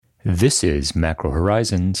This is Macro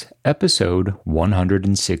Horizons, episode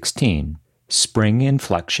 116, Spring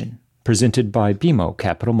Inflection, presented by BMO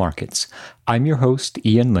Capital Markets. I'm your host,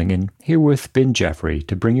 Ian Lingen, here with Ben Jeffrey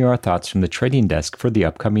to bring you our thoughts from the trading desk for the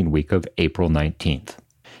upcoming week of April 19th.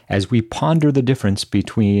 As we ponder the difference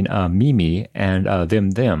between me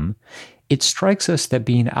and them, it strikes us that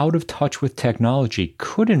being out of touch with technology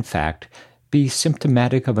could, in fact, be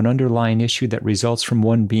symptomatic of an underlying issue that results from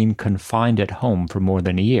one being confined at home for more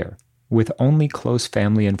than a year, with only close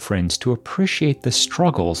family and friends to appreciate the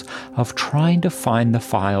struggles of trying to find the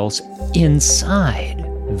files inside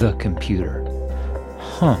the computer.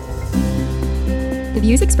 The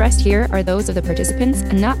views expressed here are those of the participants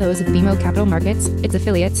and not those of BMO Capital Markets, its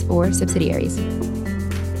affiliates, or subsidiaries.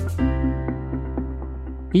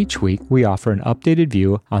 Each week, we offer an updated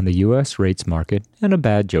view on the U.S. rates market and a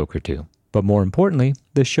bad joke or two. But more importantly,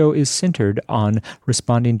 the show is centered on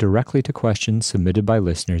responding directly to questions submitted by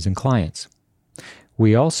listeners and clients.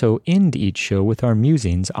 We also end each show with our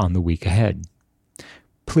musings on the week ahead.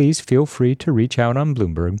 Please feel free to reach out on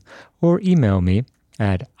Bloomberg or email me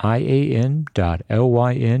at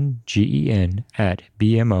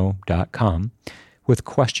ian.lyngen@bmo.com with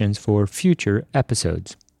questions for future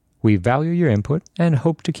episodes. We value your input and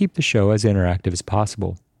hope to keep the show as interactive as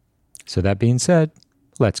possible. So that being said,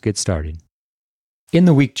 let's get started. In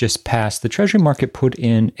the week just past, the Treasury market put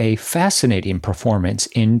in a fascinating performance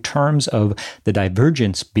in terms of the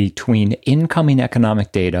divergence between incoming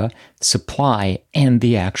economic data, supply, and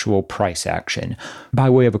the actual price action. By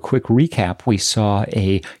way of a quick recap, we saw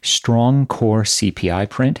a strong core CPI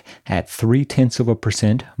print at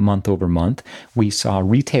 0.3% month over month. We saw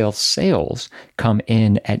retail sales come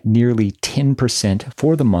in at nearly 10%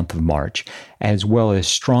 for the month of March, as well as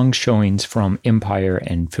strong showings from Empire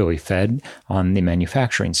and Philly Fed on the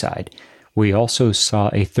manufacturing side. We also saw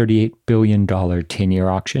a $38 billion 10-year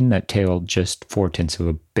auction that tailed just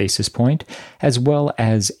 0.4 basis point, as well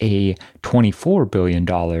as a $24 billion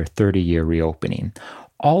 30-year reopening.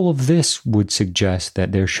 All of this would suggest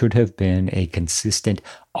that there should have been a consistent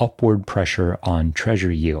upward pressure on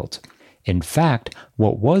Treasury yields. In fact,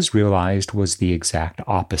 what was realized was the exact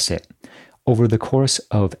opposite. Over the course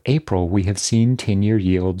of April, we have seen 10-year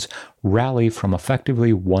yields rally from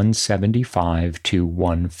effectively 175 to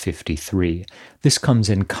 153. This comes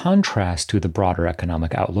in contrast to the broader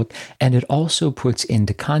economic outlook, and it also puts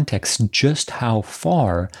into context just how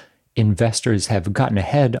far investors have gotten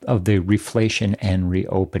ahead of the reflation and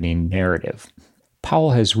reopening narrative.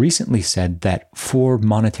 Powell has recently said that for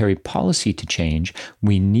monetary policy to change,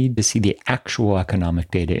 we need to see the actual economic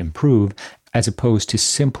data improve as opposed to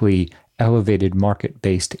simply elevated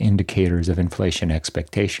market-based indicators of inflation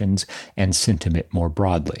expectations and sentiment more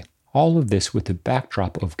broadly. All of this with the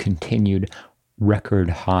backdrop of continued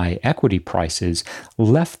record high equity prices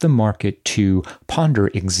left the market to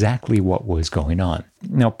ponder exactly what was going on.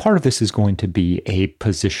 Now, part of this is going to be a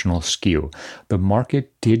positional skew. The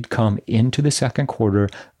market did come into the second quarter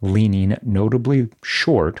leaning notably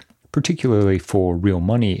short, particularly for real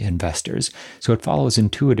money investors. So it follows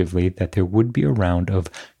intuitively that there would be a round of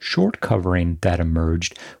short covering that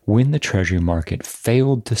emerged when the Treasury market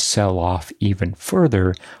failed to sell off even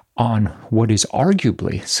further on what is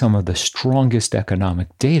arguably some of the strongest economic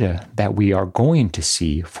data that we are going to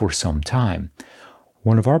see for some time.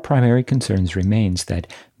 One of our primary concerns remains that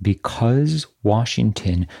because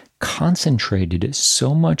Washington concentrated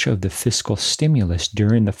so much of the fiscal stimulus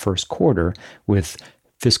during the first quarter, with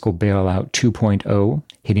Fiscal Bailout 2.0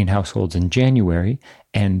 hitting households in January,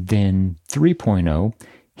 and then 3.0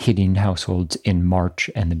 hitting households in March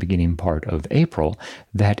and the beginning part of April,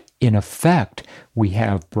 that in effect we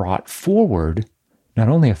have brought forward not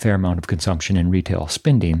only a fair amount of consumption and retail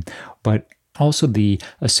spending, but also the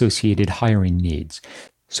associated hiring needs.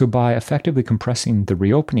 So by effectively compressing the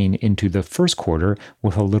reopening into the first quarter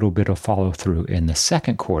with a little bit of follow-through in the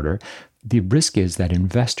second quarter, the risk is that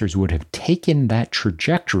investors would have taken that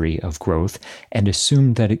trajectory of growth and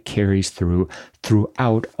assumed that it carries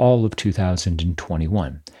throughout all of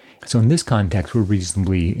 2021. So in this context, we're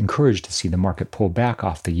reasonably encouraged to see the market pull back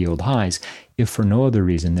off the yield highs, if for no other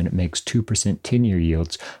reason than it makes 2% 10-year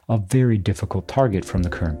yields a very difficult target from the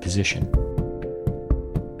current position.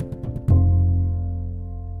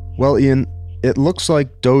 Well, Ian, it looks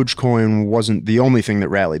like Dogecoin wasn't the only thing that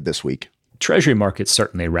rallied this week. Treasury markets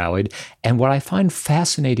certainly rallied, and what I find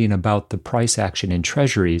fascinating about the price action in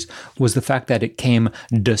Treasuries was the fact that it came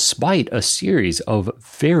despite a series of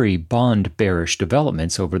very bond bearish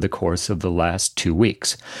developments over the course of the last 2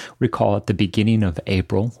 weeks. Recall at the beginning of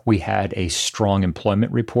April, we had a strong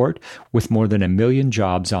employment report with more than 1 million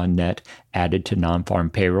jobs on net added to non-farm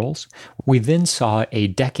payrolls. We then saw a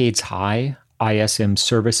decades high ISM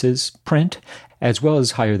services print, as well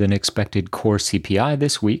as higher than expected core CPI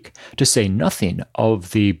this week, to say nothing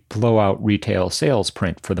of the blowout retail sales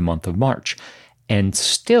print for the month of March. And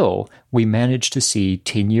still, we managed to see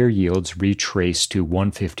 10-year yields retrace to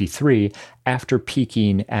 153 after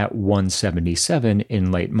peaking at 177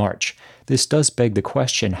 in late March. This does beg the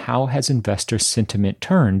question, how has investor sentiment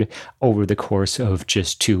turned over the course of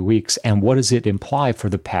just 2 weeks, and what does it imply for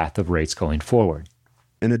the path of rates going forward?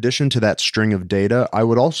 In addition to that string of data, I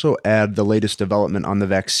would also add the latest development on the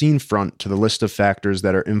vaccine front to the list of factors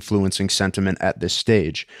that are influencing sentiment at this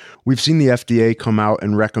stage. We've seen the FDA come out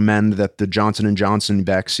and recommend that the Johnson & Johnson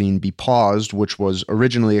vaccine be paused, which was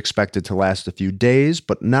originally expected to last a few days,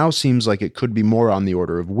 but now seems like it could be more on the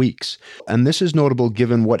order of weeks. And this is notable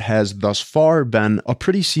given what has thus far been a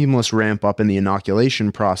pretty seamless ramp up in the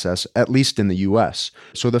inoculation process, at least in the US.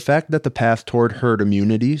 So the fact that the path toward herd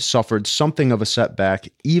immunity suffered something of a setback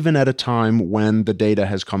even at a time when the data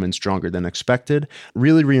has come in stronger than expected,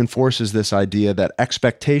 really reinforces this idea that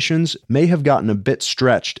expectations may have gotten a bit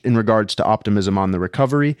stretched in regards to optimism on the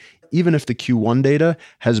recovery, even if the Q1 data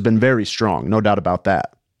has been very strong, no doubt about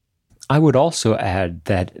that. I would also add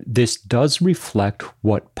that this does reflect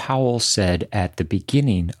what Powell said at the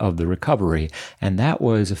beginning of the recovery, and that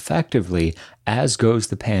was effectively, as goes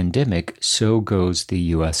the pandemic, so goes the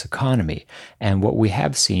U.S. economy. And what we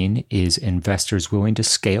have seen is investors willing to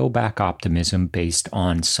scale back optimism based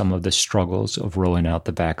on some of the struggles of rolling out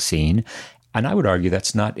the vaccine. And I would argue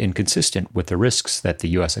that's not inconsistent with the risks that the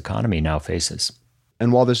U.S. economy now faces.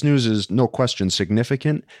 And while this news is no question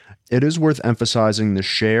significant, it is worth emphasizing the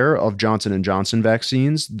share of Johnson & Johnson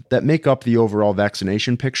vaccines that make up the overall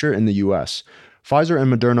vaccination picture in the U.S. Pfizer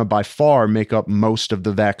and Moderna by far make up most of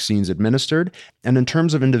the vaccines administered, and in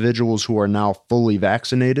terms of individuals who are now fully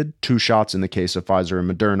vaccinated, 2 shots in the case of Pfizer and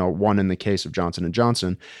Moderna, 1 in the case of Johnson &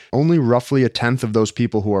 Johnson, only roughly 1/10 of those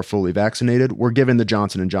people who are fully vaccinated were given the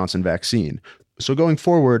Johnson & Johnson vaccine. So going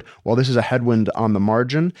forward, while this is a headwind on the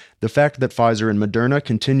margin, the fact that Pfizer and Moderna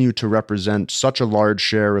continue to represent such a large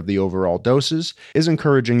share of the overall doses is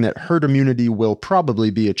encouraging that herd immunity will probably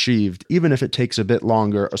be achieved, even if it takes a bit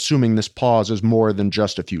longer, assuming this pause is more than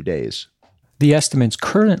just a few days. The estimates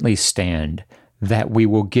currently stand that we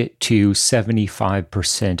will get to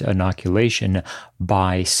 75% inoculation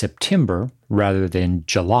by September rather than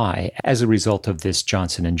July as a result of this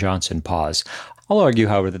Johnson & Johnson pause. I'll argue,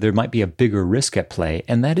 however, that there might be a bigger risk at play,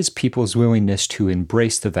 and that is people's willingness to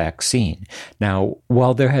embrace the vaccine. Now,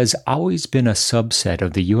 while there has always been a subset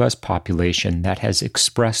of the U.S. population that has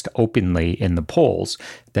expressed openly in the polls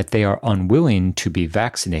that they are unwilling to be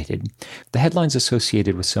vaccinated, the headlines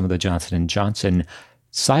associated with some of the Johnson & Johnson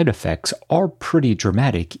side effects are pretty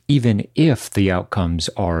dramatic, even if the outcomes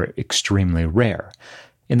are extremely rare.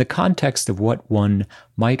 In the context of what one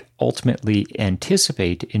might ultimately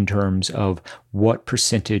anticipate in terms of what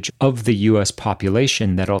percentage of the U.S.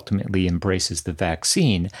 population that ultimately embraces the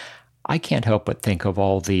vaccine, I can't help but think of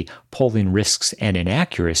all the polling risks and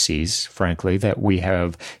inaccuracies, frankly, that we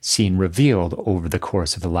have seen revealed over the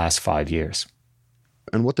course of the last 5 years.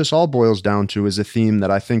 And what this all boils down to is a theme that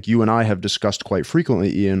I think you and I have discussed quite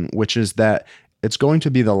frequently, Ian, which is that it's going to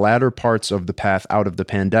be the latter parts of the path out of the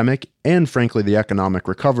pandemic and, frankly, the economic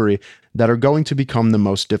recovery that are going to become the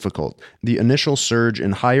most difficult. The initial surge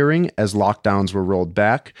in hiring as lockdowns were rolled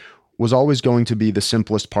back was always going to be the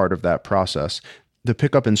simplest part of that process. The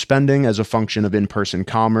pickup in spending as a function of in-person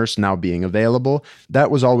commerce now being available, that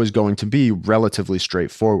was always going to be relatively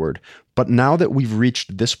straightforward. But now that we've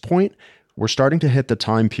reached this point, we're starting to hit the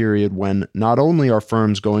time period when not only are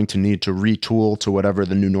firms going to need to retool to whatever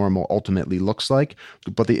the new normal ultimately looks like,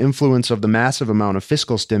 but the influence of the massive amount of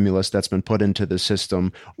fiscal stimulus that's been put into the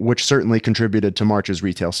system, which certainly contributed to March's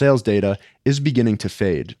retail sales data, is beginning to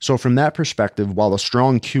fade. So from that perspective, while a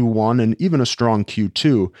strong Q1 and even a strong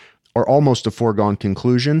Q2 are almost a foregone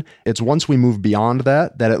conclusion, it's once we move beyond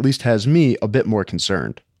that at least has me a bit more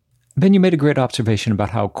concerned. Ben, you made a great observation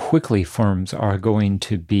about how quickly firms are going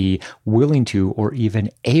to be willing to or even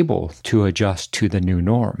able to adjust to the new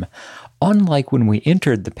norm. Unlike when we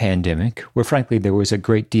entered the pandemic, where frankly there was a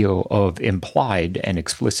great deal of implied and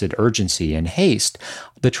explicit urgency and haste,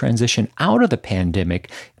 the transition out of the pandemic,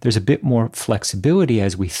 there's a bit more flexibility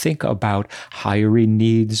as we think about hiring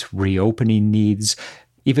needs, reopening needs,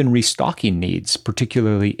 even restocking needs,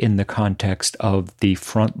 particularly in the context of the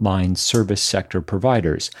frontline service sector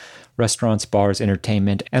providers. Restaurants, bars,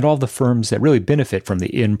 entertainment, and all the firms that really benefit from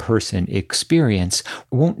the in-person experience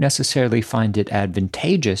won't necessarily find it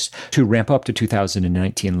advantageous to ramp up to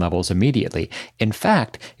 2019 levels immediately. In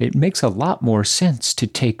fact, it makes a lot more sense to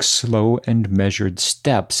take slow and measured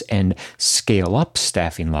steps and scale up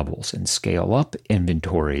staffing levels and scale up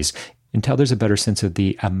inventories until there's a better sense of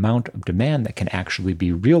the amount of demand that can actually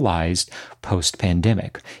be realized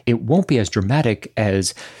post-pandemic. It won't be as dramatic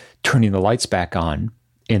as turning the lights back on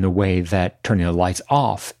in the way that turning the lights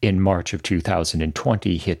off in March of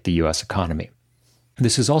 2020 hit the U.S. economy.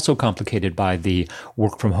 This is also complicated by the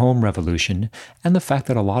work-from-home revolution and the fact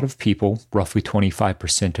that a lot of people, roughly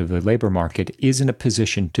 25% of the labor market, is in a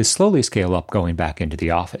position to slowly scale up going back into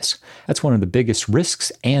the office. That's one of the biggest risks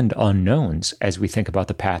and unknowns as we think about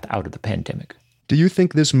the path out of the pandemic. Do you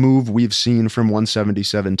think this move we've seen from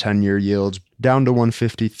 177 10-year yields down to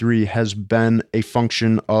 153 has been a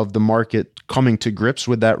function of the market coming to grips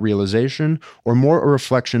with that realization, or more a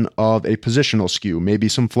reflection of a positional skew, maybe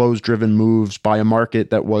some flows-driven moves by a market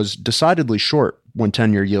that was decidedly short when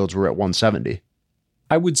 10-year yields were at 170?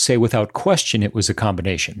 I would say without question it was a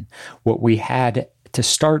combination. What we had to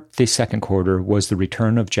start the second quarter was the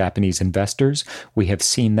return of Japanese investors. We have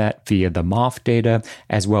seen that via the MOF data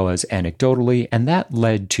as well as anecdotally, and that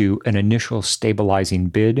led to an initial stabilizing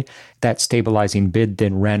bid. That stabilizing bid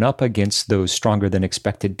then ran up against those stronger than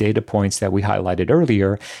expected data points that we highlighted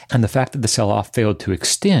earlier, and the fact that the sell-off failed to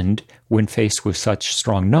extend when faced with such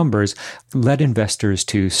strong numbers led investors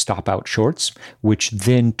to stop out shorts, which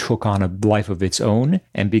then took on a life of its own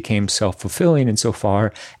and became self-fulfilling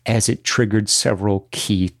insofar as it triggered several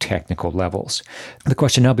key technical levels. The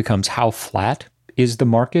question now becomes how flat is the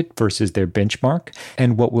market versus their benchmark,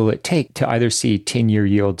 and what will it take to either see 10-year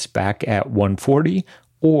yields back at 140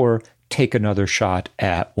 or take another shot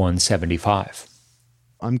at 175.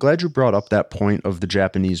 I'm glad you brought up that point of the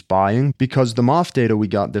Japanese buying, because the MOF data we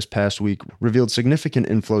got this past week revealed significant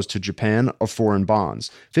inflows to Japan of foreign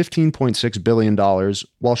bonds. $15.6 billion,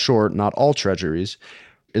 while short, not all treasuries,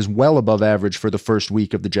 is well above average for the first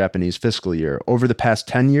week of the Japanese fiscal year. Over the past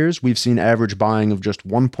 10 years, we've seen average buying of just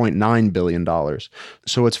 $1.9 billion.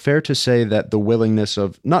 So it's fair to say that the willingness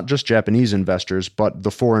of not just Japanese investors, but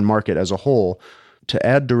the foreign market as a whole, to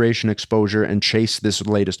add duration exposure and chase this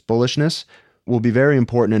latest bullishness will be very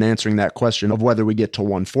important in answering that question of whether we get to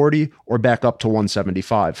 140 or back up to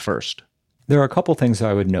 175 first. There are a couple things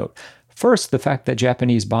I would note. First, the fact that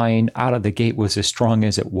Japanese buying out of the gate was as strong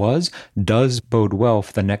as it was does bode well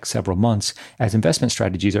for the next several months, as investment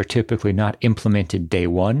strategies are typically not implemented day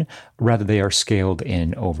one, rather they are scaled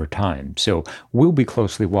in over time. So we'll be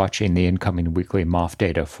closely watching the incoming weekly MOF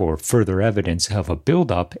data for further evidence of a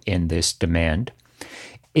buildup in this demand.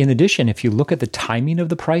 In addition, if you look at the timing of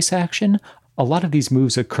the price action, a lot of these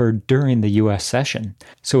moves occurred during the U.S. session.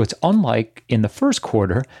 So it's unlike in the first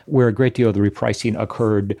quarter, where a great deal of the repricing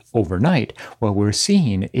occurred overnight. What we're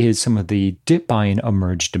seeing is some of the dip buying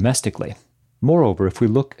emerge domestically. Moreover, if we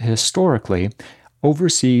look historically,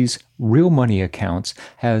 overseas real money accounts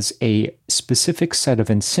has a specific set of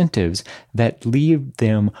incentives that leave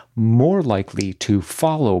them more likely to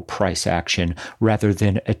follow price action rather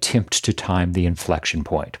than attempt to time the inflection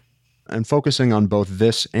point. And focusing on both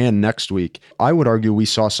this and next week, I would argue we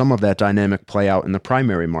saw some of that dynamic play out in the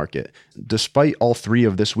primary market. Despite all three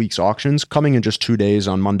of this week's auctions coming in just 2 days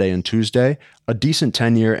on Monday and Tuesday, a decent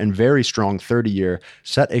 10-year and very strong 30-year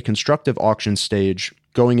set a constructive auction stage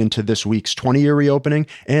going into this week's 20-year reopening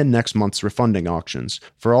and next month's refunding auctions.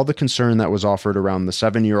 For all the concern that was offered around the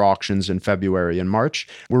 7-year auctions in February and March,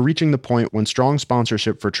 we're reaching the point when strong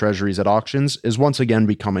sponsorship for treasuries at auctions is once again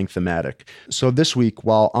becoming thematic. So this week,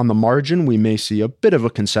 while on the margin we may see a bit of a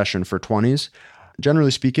concession for 20s,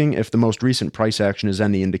 generally speaking, if the most recent price action is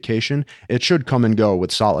any indication, it should come and go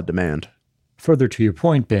with solid demand. Further to your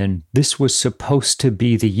point, Ben, this was supposed to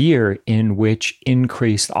be the year in which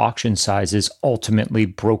increased auction sizes ultimately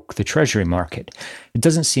broke the treasury market. It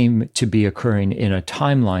doesn't seem to be occurring in a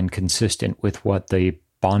timeline consistent with what the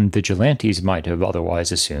bond vigilantes might have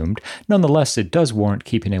otherwise assumed. Nonetheless, it does warrant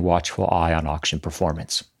keeping a watchful eye on auction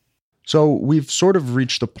performance. So we've sort of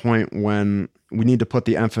reached the point when we need to put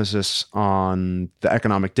the emphasis on the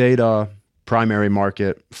economic data, primary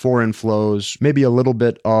market, foreign flows, maybe a little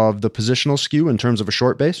bit of the positional skew in terms of a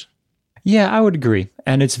short base? Yeah, I would agree.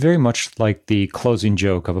 And it's very much like the closing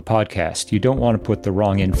joke of a podcast. You don't want to put the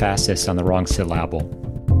wrong emphasis on the wrong syllable.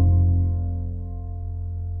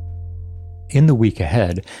 In the week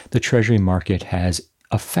ahead, the Treasury market has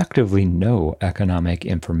effectively no economic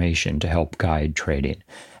information to help guide trading.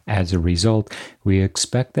 As a result, we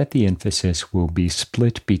expect that the emphasis will be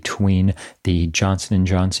split between the Johnson &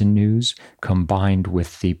 Johnson news combined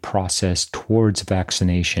with the process towards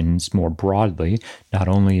vaccinations more broadly, not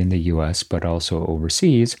only in the US but also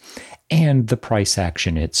overseas, and the price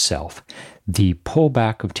action itself. The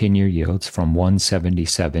pullback of 10-year yields from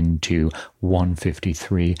 177 to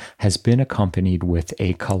 153 has been accompanied with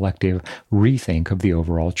a collective rethink of the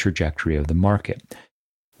overall trajectory of the market.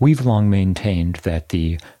 We've long maintained that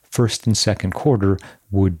the first and second quarter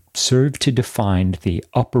would serve to define the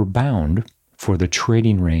upper bound for the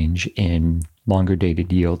trading range in longer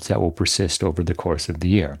dated yields that will persist over the course of the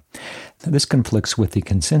year. This conflicts with the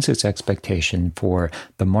consensus expectation for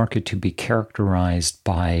the market to be characterized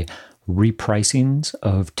by repricings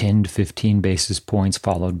of 10 to 15 basis points,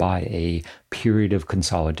 followed by a period of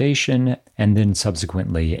consolidation, and then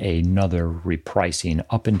subsequently another repricing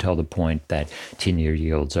up until the point that 10-year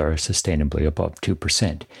yields are sustainably above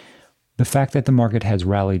 2%. The fact that the market has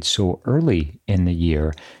rallied so early in the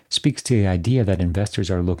year speaks to the idea that investors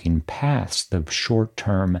are looking past the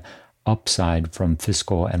short-term upside from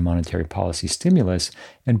fiscal and monetary policy stimulus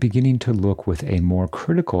and beginning to look with a more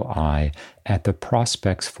critical eye at the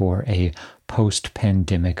prospects for a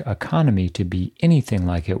post-pandemic economy to be anything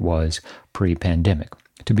like it was pre-pandemic.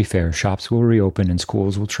 To be fair, shops will reopen and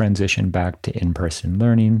schools will transition back to in-person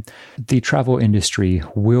learning. The travel industry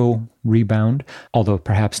will rebound, although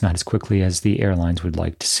perhaps not as quickly as the airlines would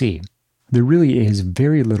like to see. There really is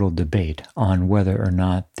very little debate on whether or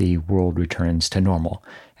not the world returns to normal.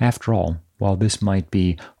 After all, while this might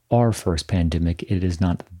be our first pandemic, it is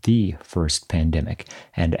not the first pandemic.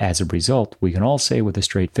 And as a result, we can all say with a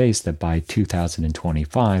straight face that by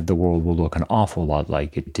 2025, the world will look an awful lot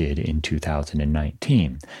like it did in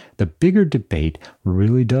 2019. The bigger debate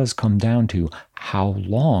really does come down to how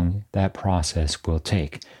long that process will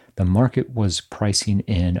take. The market was pricing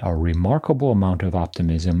in a remarkable amount of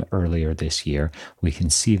optimism earlier this year. We can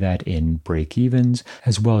see that in break-evens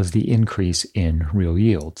as well as the increase in real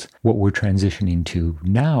yields. What we're transitioning to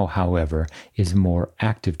now, however, is a more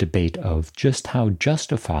active debate of just how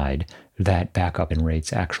justified that backup in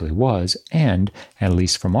rates actually was, and, at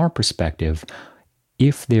least from our perspective,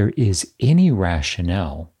 if there is any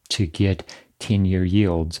rationale to get 10-year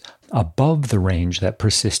yields above the range that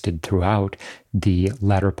persisted throughout the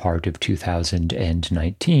latter part of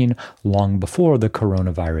 2019, long before the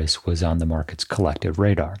coronavirus was on the market's collective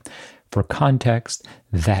radar. For context,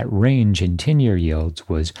 that range in 10-year yields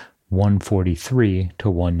was 143 to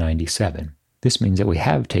 197. This means that we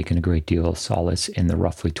have taken a great deal of solace in the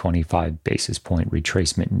roughly 25 basis point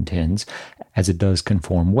retracement in 10s, as it does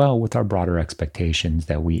conform well with our broader expectations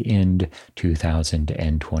that we end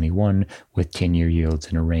 2021 with 10-year yields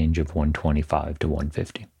in a range of 125 to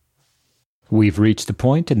 150. We've reached the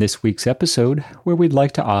point in this week's episode where we'd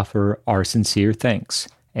like to offer our sincere thanks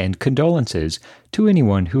and condolences to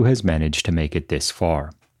anyone who has managed to make it this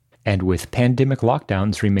far. And with pandemic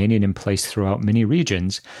lockdowns remaining in place throughout many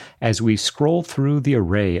regions, as we scroll through the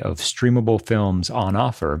array of streamable films on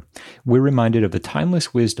offer, we're reminded of the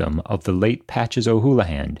timeless wisdom of the late Patches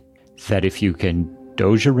O'Houlihan, that if you can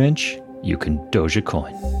doge a wrench, you can doge a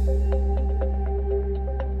coin.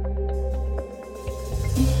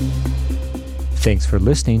 Thanks for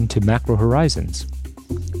listening to Macro Horizons.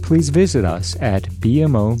 Please visit us at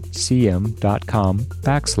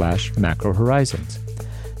bmocm.com/Macro Horizons.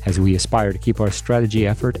 As we aspire to keep our strategy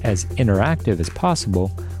effort as interactive as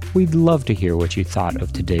possible, we'd love to hear what you thought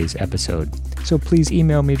of today's episode. So please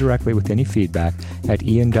email me directly with any feedback at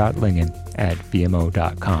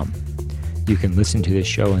ian.lingen@bmo.com. You can listen to this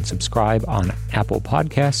show and subscribe on Apple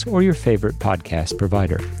Podcasts or your favorite podcast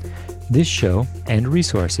provider. This show and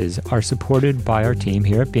resources are supported by our team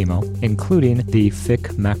here at BMO, including the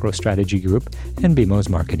FIC Macro Strategy Group and BMO's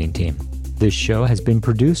marketing team. This show has been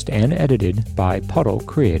produced and edited by Puddle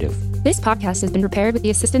Creative. This podcast has been prepared with the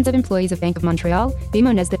assistance of employees of Bank of Montreal,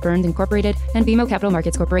 BMO Nesbitt Burns Incorporated, and BMO Capital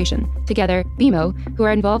Markets Corporation. Together, BMO, who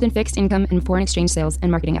are involved in fixed income and foreign exchange sales and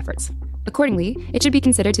marketing efforts. Accordingly, it should be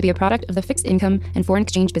considered to be a product of the fixed income and foreign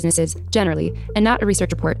exchange businesses generally, and not a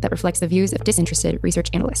research report that reflects the views of disinterested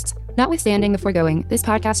research analysts. Notwithstanding the foregoing, this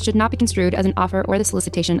podcast should not be construed as an offer or the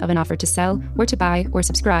solicitation of an offer to sell or to buy or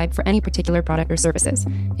subscribe for any particular product or services,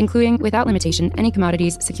 including, without limitation, any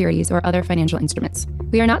commodities, securities, or other financial instruments.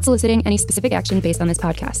 We are not soliciting any specific action based on this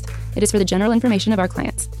podcast. It is for the general information of our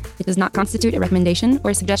clients. It does not constitute a recommendation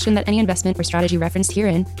or a suggestion that any investment or strategy referenced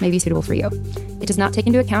herein may be suitable for you. It does not take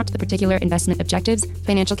into account the particular particular investment objectives,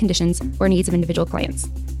 financial conditions, or needs of individual clients.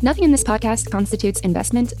 Nothing in this podcast constitutes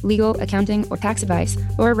investment, legal, accounting, or tax advice,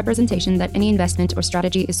 or a representation that any investment or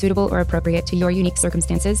strategy is suitable or appropriate to your unique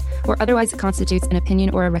circumstances, or otherwise constitutes an opinion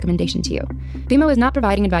or a recommendation to you. BMO is not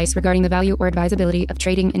providing advice regarding the value or advisability of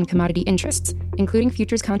trading in commodity interests, including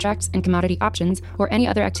futures contracts and commodity options, or any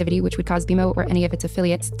other activity which would cause BMO or any of its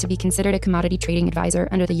affiliates to be considered a commodity trading advisor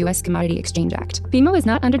under the U.S. Commodity Exchange Act. BMO is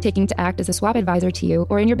not undertaking to act as a swap advisor to you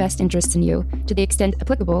or in your best interests in you, to the extent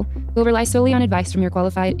applicable, will rely solely on advice from your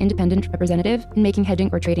qualified independent representative in making hedging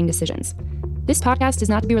or trading decisions. This podcast is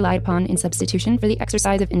not to be relied upon in substitution for the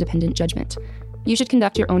exercise of independent judgment. You should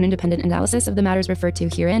conduct your own independent analysis of the matters referred to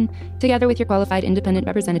herein, together with your qualified independent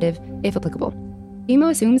representative, if applicable.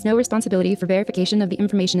 BMO assumes no responsibility for verification of the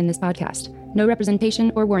information in this podcast. No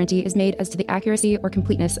representation or warranty is made as to the accuracy or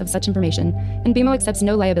completeness of such information, and BMO accepts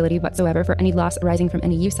no liability whatsoever for any loss arising from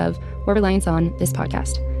any use of or reliance on this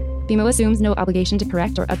podcast. BMO assumes no obligation to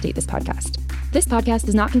correct or update this podcast. This podcast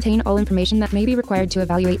does not contain all information that may be required to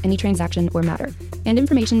evaluate any transaction or matter, and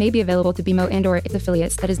information may be available to BMO and/or its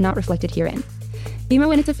affiliates that is not reflected herein.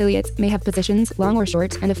 BMO and its affiliates may have positions, long or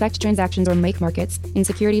short, and affect transactions or make markets in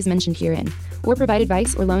securities mentioned herein, or provide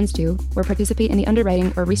advice or loans to, or participate in the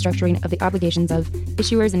underwriting or restructuring of the obligations of,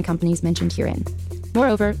 issuers and companies mentioned herein.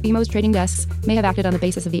 Moreover, BMO's trading desks may have acted on the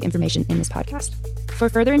basis of the information in this podcast. For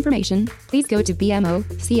further information, please go to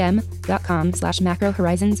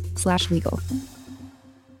bmocm.com/macrohorizons/legal.